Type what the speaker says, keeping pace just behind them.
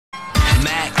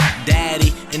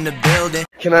in the building.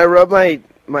 Can I rub my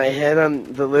head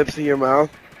on the lips of your mouth?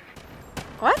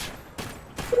 What?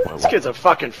 This kid's a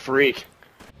fucking freak.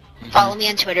 Follow me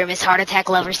on Twitter, Miss Heart Attack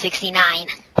Lover 69.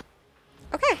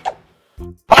 Okay.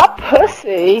 My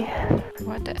pussy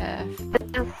What the F?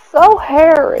 is so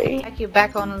hairy. Like you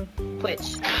back on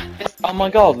Twitch. Oh my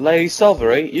god, Lady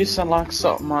Silvery, you sound like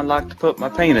something I'd like to put my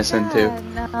penis into.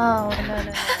 No.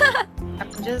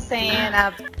 I'm just saying,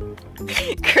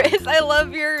 Chris, I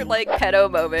love your, like,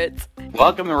 pedo moments.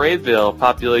 Welcome to Rapeville,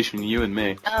 population you and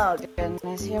me. oh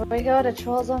goodness, here we go, the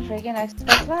trolls on freaking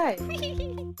Xbox Live.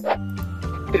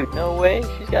 Dude, no way,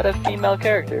 she's got a female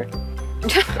character.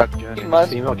 She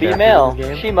must be female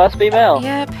male. She must be male.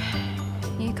 Yep.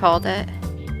 You called it.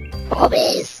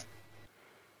 Boobies.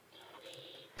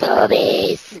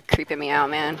 Boobies. You're creeping me out,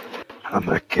 man.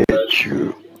 I'ma get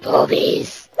you.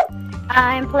 Boobies.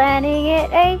 I'm planning it.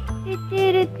 Oh,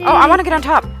 I want to get on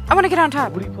top. I want to get on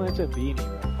top. What do you plan to be? I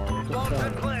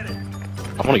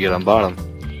want to get on bottom.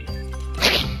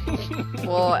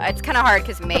 Well, it's kind of hard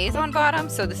because May's on bottom,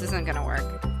 so this isn't going to work.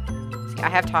 I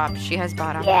have top. She has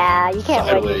bottom. Yeah, you can't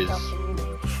Sideways.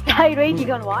 Sideways, you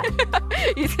gonna watch?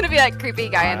 He's going to be that creepy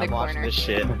guy in the corner. This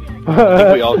shit. I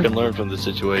think we all can learn from the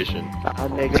situation.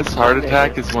 This heart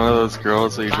attack is one of those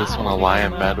girls that you just want to lie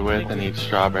in bed with and eat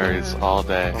strawberries all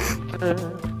day.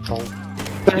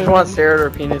 You just want to stare at her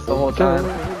penis the whole time.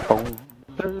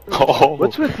 Oh,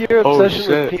 What's with your obsession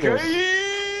with penis?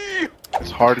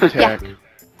 It's heart attack.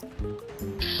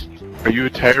 Are you a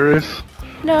terrorist?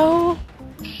 No.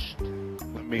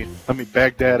 Let me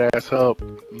back that ass up.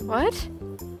 What?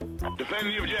 Defend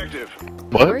the objective.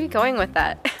 Where are What? you going with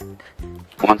that?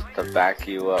 Wants to back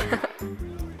you up.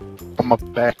 I'ma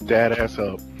back that ass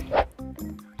up.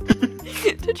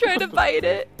 To try to bite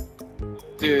it.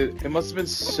 Dude, it must have been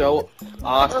so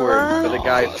awkward for the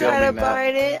guy filming that.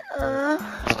 Bite it.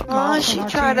 She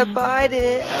tried to bite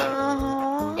it.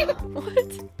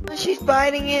 What? She's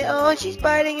biting it. Oh, she's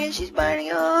biting it. She's biting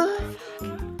it. Oh.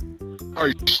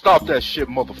 Alright, stop that shit,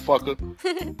 motherfucker.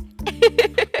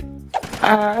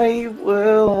 I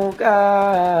will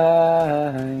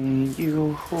guide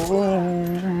you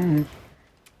home.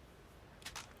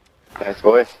 Nice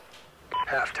voice.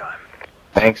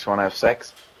 Thanks, wanna have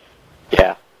sex?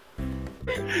 Yeah.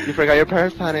 You forgot your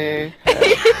purse, honey.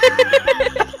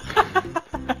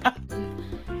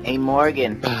 Hey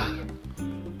Morgan,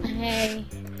 Hey.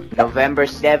 November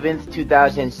 7th,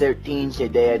 2013 is the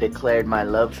day I declared my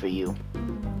love for you.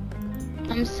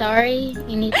 I'm sorry.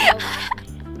 You need help.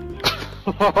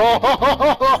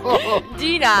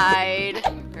 Denied.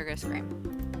 You're gonna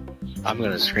scream. I'm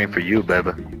gonna scream for you,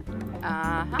 baby.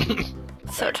 Uh-huh.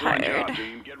 So tired.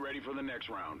 Get ready for the next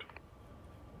round.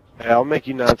 Hey, I'll make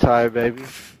you not tired, baby.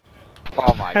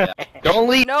 Oh my god. Don't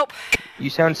leave. Nope. You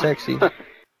sound sexy.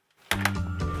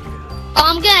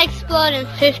 I'm gonna explode in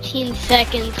 15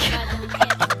 seconds.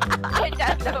 I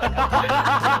got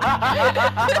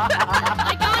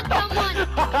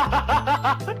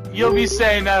someone. You'll be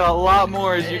saying that a lot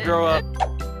more as you grow up.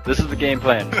 This is the game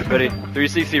plan. Ready?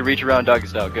 360 reach around doggy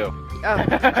style. Go. Oh,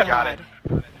 Got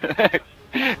it.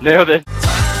 Nailed it.